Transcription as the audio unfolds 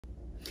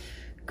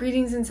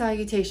Greetings and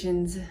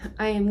salutations.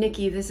 I am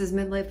Nikki. This is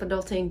Midlife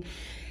Adulting,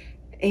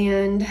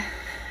 and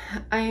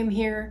I am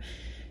here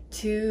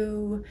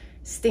to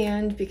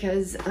stand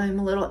because I'm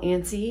a little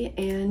antsy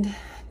and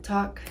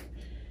talk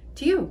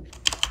to you.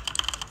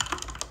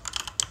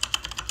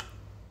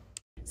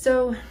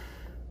 So,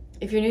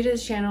 if you're new to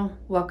this channel,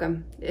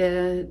 welcome.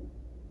 You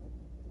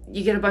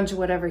get a bunch of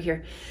whatever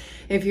here.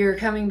 If you're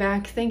coming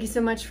back, thank you so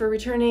much for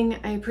returning.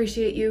 I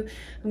appreciate you.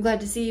 I'm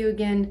glad to see you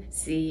again.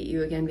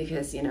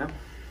 Because, you know.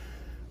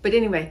 But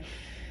anyway,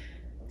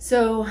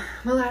 so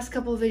my last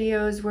couple of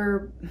videos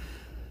were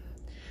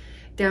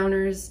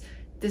downers.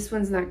 This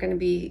one's not going to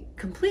be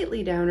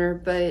completely downer,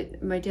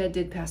 but my dad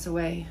did pass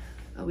away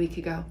a week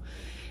ago.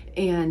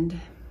 And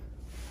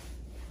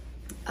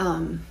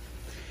that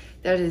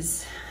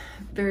is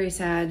very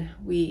sad.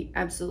 We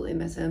absolutely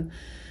miss him.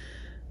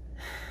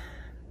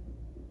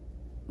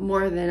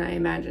 More than I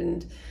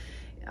imagined.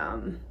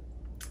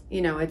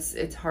 You know,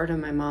 it's hard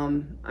on my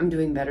mom. I'm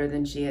doing better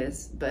than she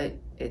is, but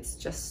it's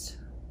just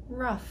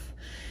rough.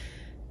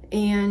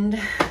 And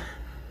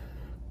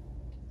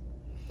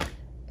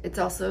it's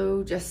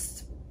also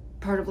just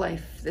part of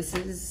life. This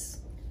is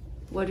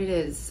what it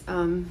is.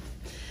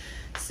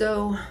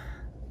 So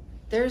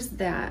there's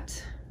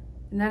that,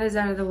 and that is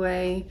out of the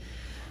way.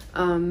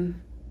 I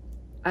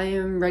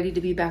am ready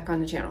to be back on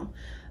the channel.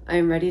 I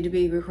am ready to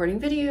be recording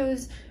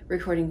videos,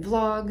 recording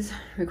vlogs,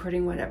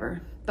 recording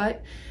whatever.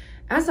 But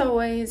as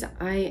always,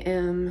 I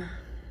am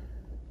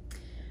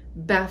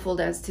baffled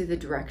as to the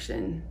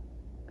direction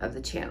of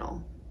the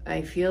channel.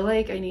 I feel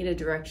like I need a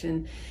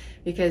direction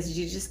because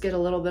you just get a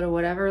little bit of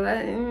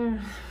whatever.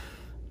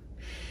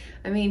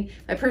 I mean,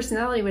 my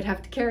personality would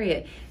have to carry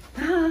it.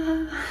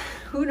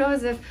 Who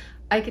knows if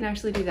I can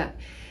actually do that.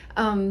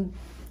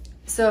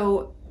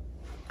 So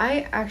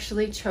I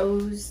actually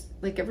chose,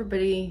 like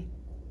everybody,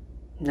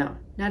 no,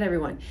 not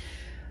everyone.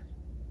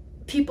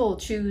 People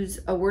choose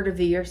a word of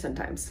the year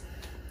sometimes.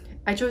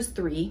 I chose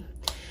 3.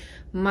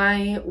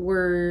 My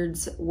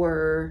words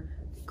were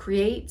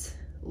create,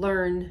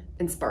 learn,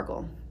 and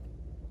sparkle.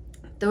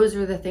 Those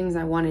were the things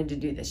I wanted to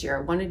do this year.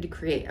 I wanted to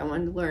create, I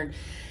wanted to learn,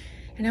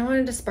 and I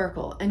wanted to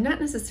sparkle. And not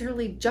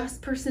necessarily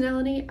just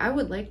personality. I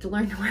would like to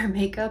learn to wear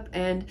makeup,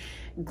 and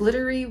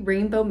glittery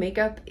rainbow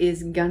makeup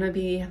is gonna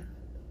be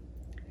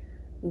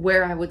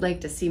where I would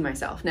like to see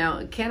myself.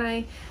 Now, can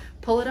I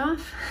pull it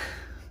off?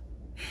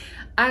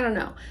 I don't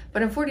know,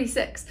 but I'm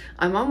 46.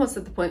 I'm almost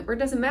at the point where it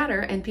doesn't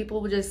matter, and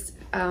people will just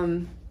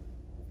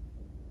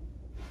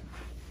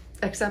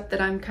accept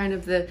that I'm kind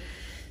of the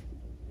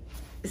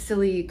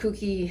silly,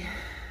 kooky,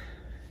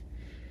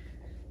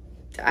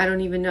 I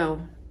don't even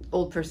know,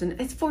 old person.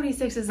 It's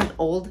 46 isn't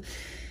old.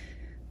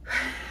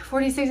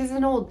 46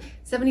 isn't old.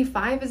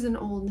 75 isn't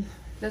old.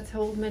 That's how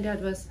old my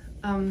dad was.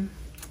 At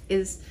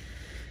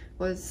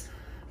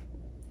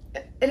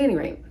any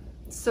rate,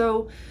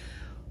 so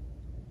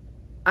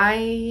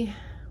I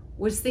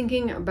was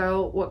thinking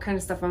about what kind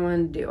of stuff I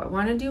want to do. I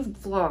want to do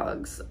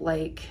vlogs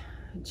like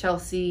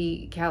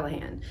Chelsea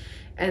Callahan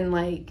and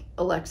like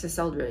Alexis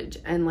Eldridge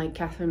and like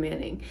Catherine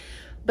Manning.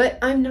 But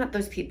I'm not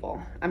those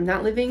people. I'm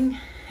not living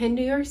in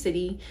New York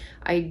City.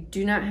 I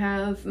do not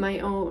have my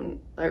own,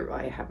 or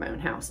I have my own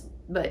house,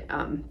 but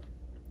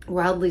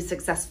wildly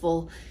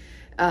successful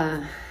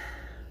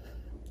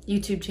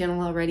YouTube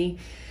channel already.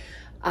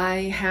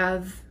 I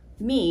have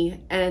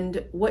me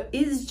and what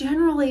is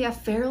generally a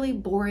fairly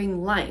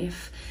boring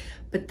life,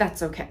 but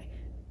that's okay.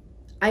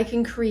 I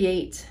can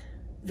create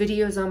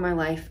videos on my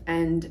life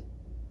and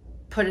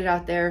put it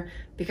out there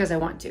because I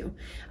want to.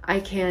 I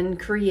can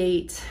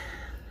create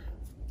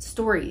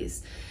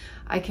stories.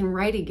 I can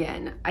write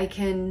again. I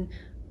can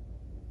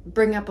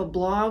bring up a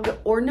blog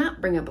or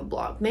not bring up a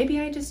blog. Maybe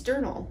I just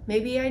journal.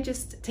 Maybe I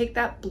just take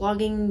that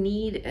blogging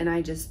need and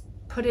I just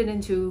put it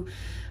into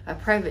a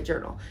private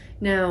journal.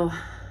 Now,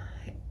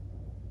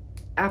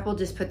 Apple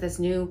just put this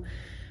new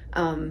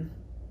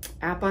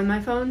app on my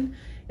phone.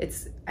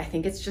 I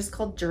think it's just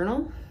called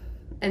Journal.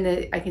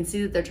 And I can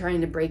see that they're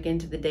trying to break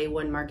into the day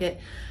one market.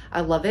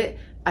 I love it.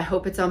 I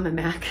hope it's on my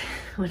Mac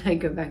when I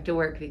go back to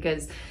work,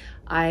 because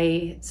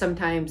I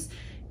sometimes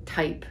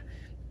type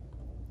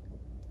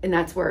and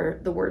that's where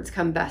the words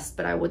come best,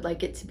 but I would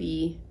like it to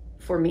be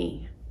for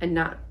me and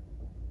not,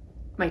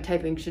 my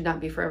typing should not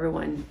be for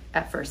everyone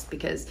at first,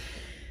 because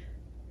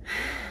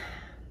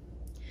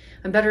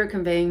I'm better at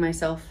conveying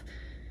myself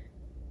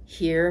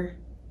here.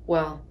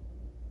 Well,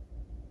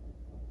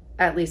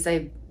 at least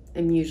I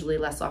am usually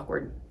less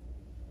awkward.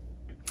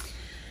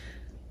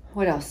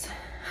 What else?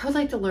 I would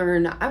like to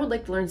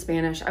learn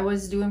Spanish. I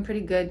was doing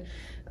pretty good,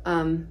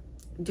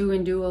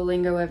 doing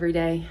Duolingo every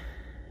day,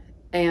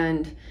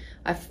 and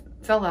I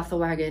fell off the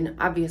wagon,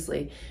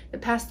 obviously. The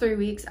past 3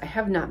 weeks, I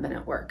have not been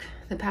at work.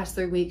 The past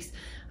 3 weeks,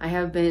 I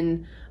have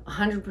been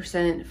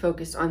 100%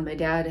 focused on my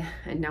dad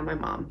and now my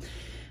mom,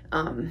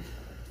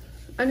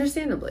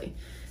 understandably.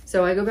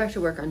 So I go back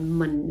to work on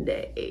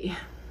Monday,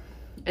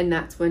 and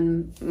that's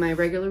when my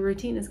regular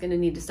routine is going to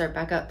need to start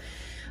back up.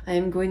 I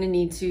am going to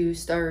need to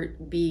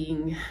start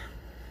being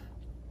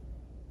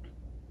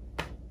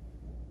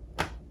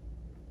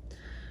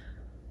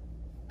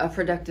a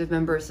productive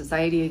member of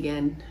society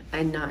again,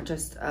 and not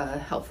just a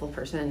helpful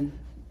person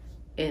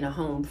in a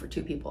home for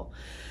 2 people.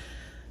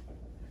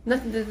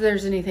 Not that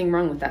there's anything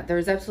wrong with that.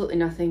 There's absolutely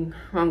nothing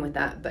wrong with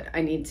that, but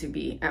I need to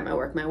be at my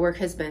work. My work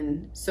has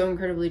been so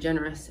incredibly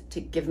generous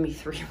to give me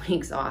 3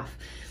 weeks off.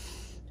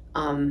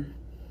 I'm,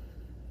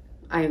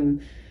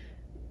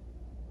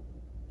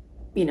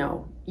 you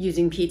know,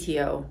 using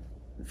PTO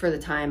for the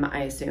time,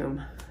 I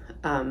assume,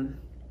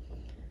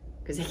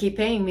 because they keep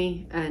paying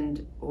me,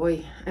 and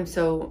boy, I'm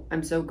so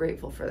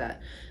grateful for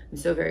that. I'm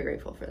so very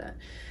grateful for that.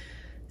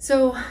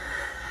 So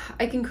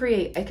I can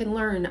create, I can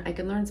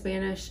learn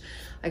Spanish,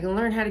 I can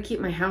learn how to keep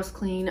my house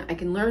clean, I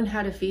can learn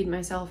how to feed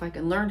myself, I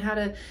can learn how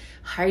to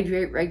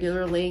hydrate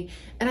regularly,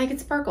 and I can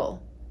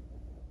sparkle.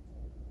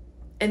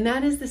 And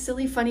that is the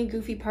silly, funny,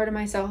 goofy part of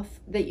myself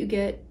that you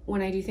get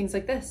when I do things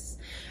like this.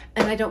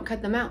 And I don't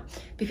cut them out,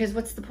 because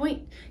what's the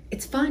point?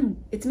 It's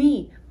fun, it's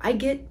me. I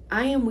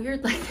am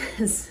weird like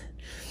this.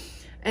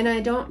 And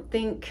I don't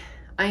think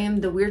I am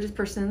the weirdest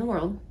person in the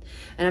world,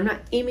 and I'm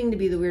not aiming to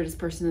be the weirdest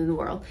person in the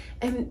world.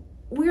 And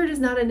weird is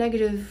not a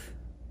negative,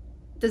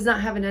 does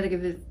not have a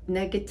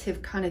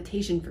negative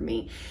connotation for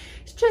me.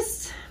 It's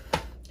just,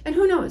 and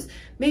who knows,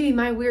 maybe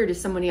my weird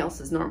is somebody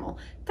else's normal.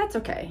 That's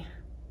okay.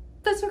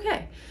 That's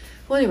okay.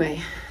 Well,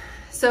 anyway,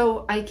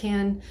 so I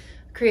can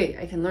create,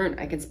 I can learn,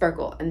 I can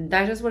sparkle. And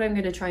that is what I'm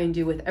going to try and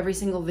do with every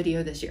single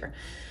video this year,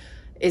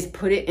 is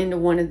put it into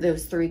one of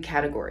those 3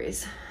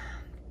 categories.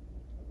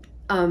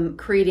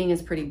 Creating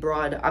is pretty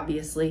broad,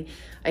 obviously.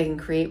 I can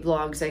create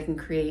vlogs, I can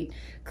create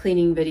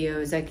cleaning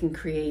videos, I can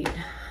create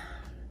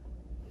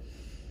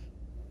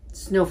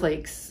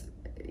snowflakes,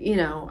 you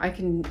know, I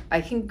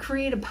can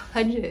create a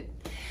budget.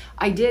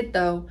 I did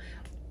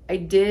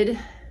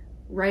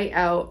write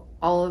out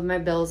all of my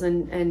bills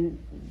and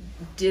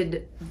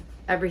did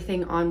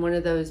everything on one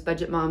of those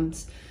Budget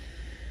Moms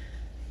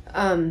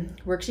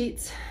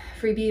worksheets,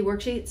 freebie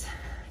worksheets.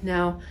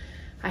 Now,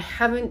 I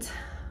haven't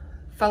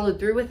followed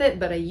through with it,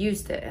 but I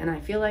used it, and I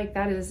feel like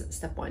that is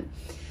step 1.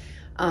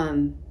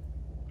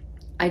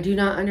 I do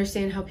not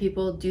understand how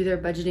people do their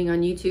budgeting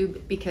on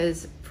YouTube,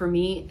 because for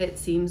me, it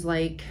seems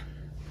like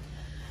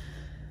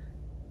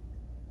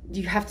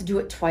you have to do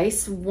it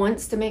twice,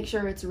 once to make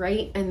sure it's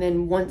right, and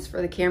then once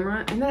for the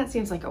camera, and that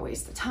seems like a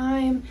waste of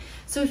time.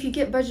 So if you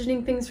get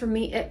budgeting things from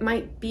me, it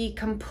might be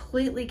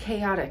completely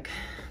chaotic.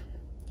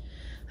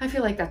 I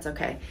feel like that's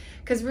okay,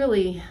 because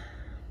really,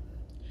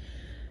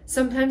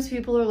 sometimes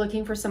people are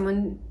looking for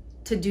someone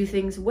to do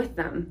things with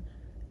them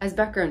as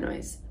background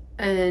noise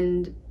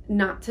and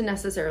not to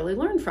necessarily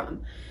learn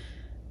from.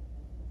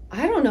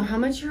 I don't know how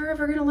much you're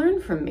ever going to learn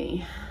from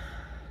me.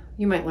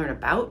 You might learn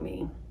about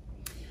me.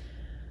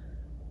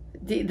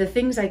 The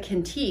things I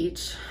can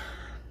teach,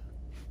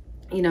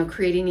 you know,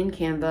 creating in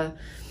Canva,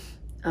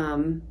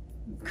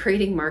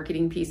 creating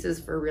marketing pieces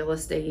for real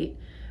estate,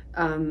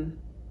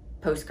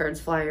 postcards,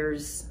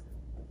 flyers.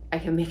 I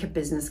can make a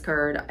business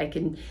card. I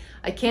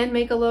can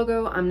make a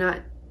logo. I'm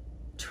not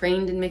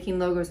trained in making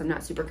logos. I'm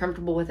not super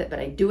comfortable with it, but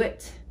I do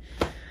it.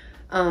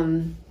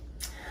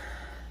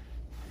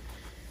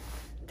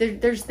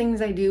 There's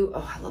things I do.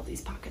 Oh, I love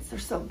these pockets. They're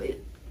so big.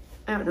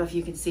 I don't know if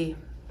you can see,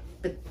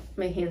 but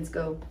my hands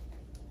go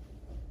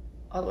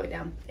all the way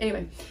down.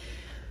 Anyway,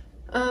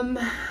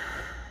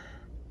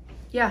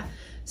 yeah,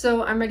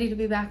 so I'm ready to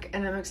be back,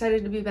 and I'm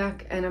excited to be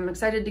back, and I'm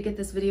excited to get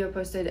this video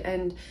posted.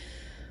 And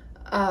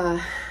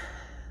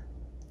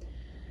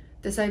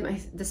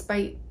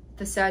despite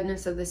the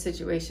sadness of the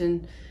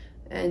situation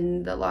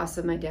and the loss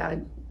of my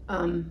dad,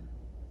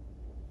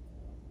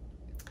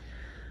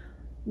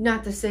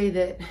 not to say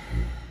that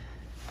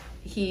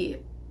he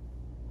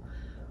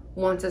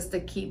wants us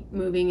to keep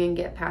moving and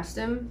get past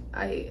him.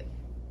 I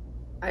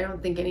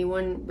don't think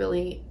anyone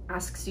really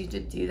asks you to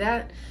do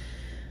that.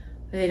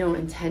 They don't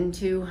intend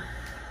to.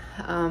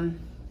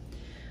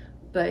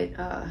 But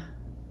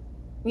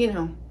you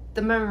know,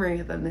 the memory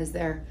of him is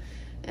there,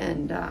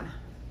 and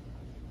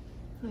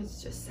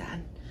it's just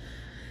sad.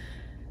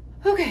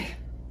 Okay,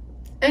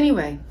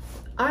 anyway,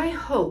 I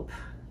hope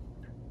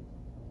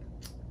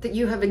that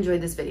you have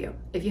enjoyed this video.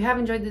 If you have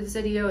enjoyed this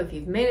video, if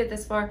you've made it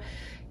this far,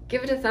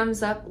 give it a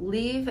thumbs up,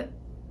 leave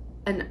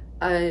an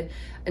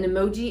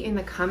emoji in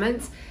the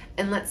comments,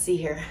 and let's see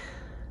here.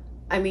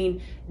 I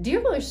mean,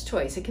 dealer's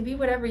choice, it can be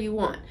whatever you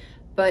want,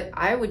 but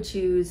I would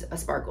choose a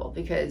sparkle,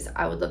 because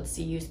I would love to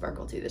see you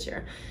sparkle too this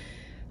year.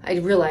 I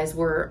realize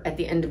we're at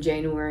the end of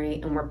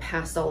January and we're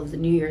past all of the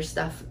New Year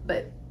stuff,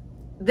 but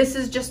this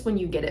is just when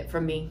you get it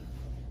from me.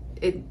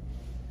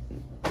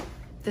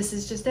 This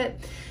is just it.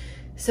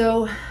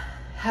 So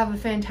have a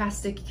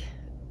fantastic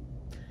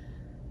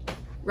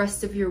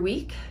rest of your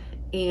week,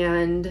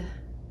 and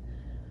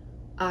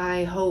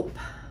I hope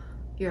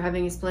you're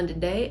having a splendid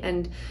day.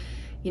 And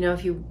you know,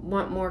 if you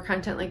want more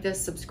content like this,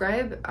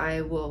 subscribe.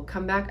 I will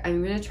come back.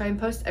 I'm gonna try and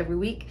post every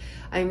week.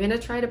 I'm gonna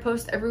try to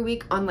post every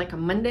week on like a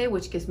Monday,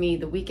 which gives me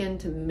the weekend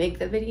to make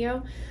the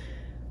video.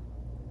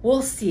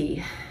 We'll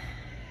see.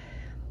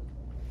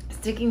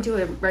 Sticking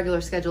to a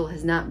regular schedule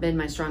has not been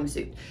my strong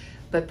suit,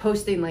 but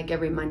posting like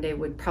every Monday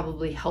would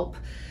probably help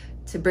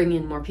to bring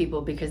in more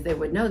people because they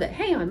would know that,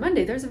 hey, on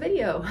Monday there's a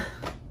video.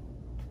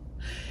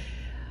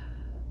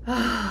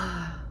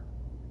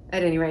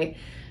 At any rate,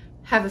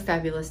 have a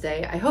fabulous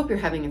day. I hope you're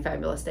having a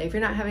fabulous day. If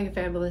you're not having a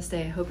fabulous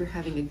day, I hope you're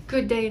having a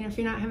good day. And if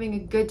you're not having a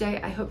good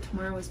day, I hope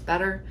tomorrow is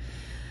better.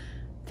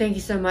 Thank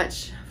you so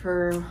much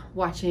for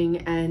watching,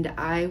 and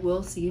I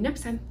will see you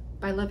next time.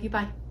 Bye, love you,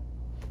 bye.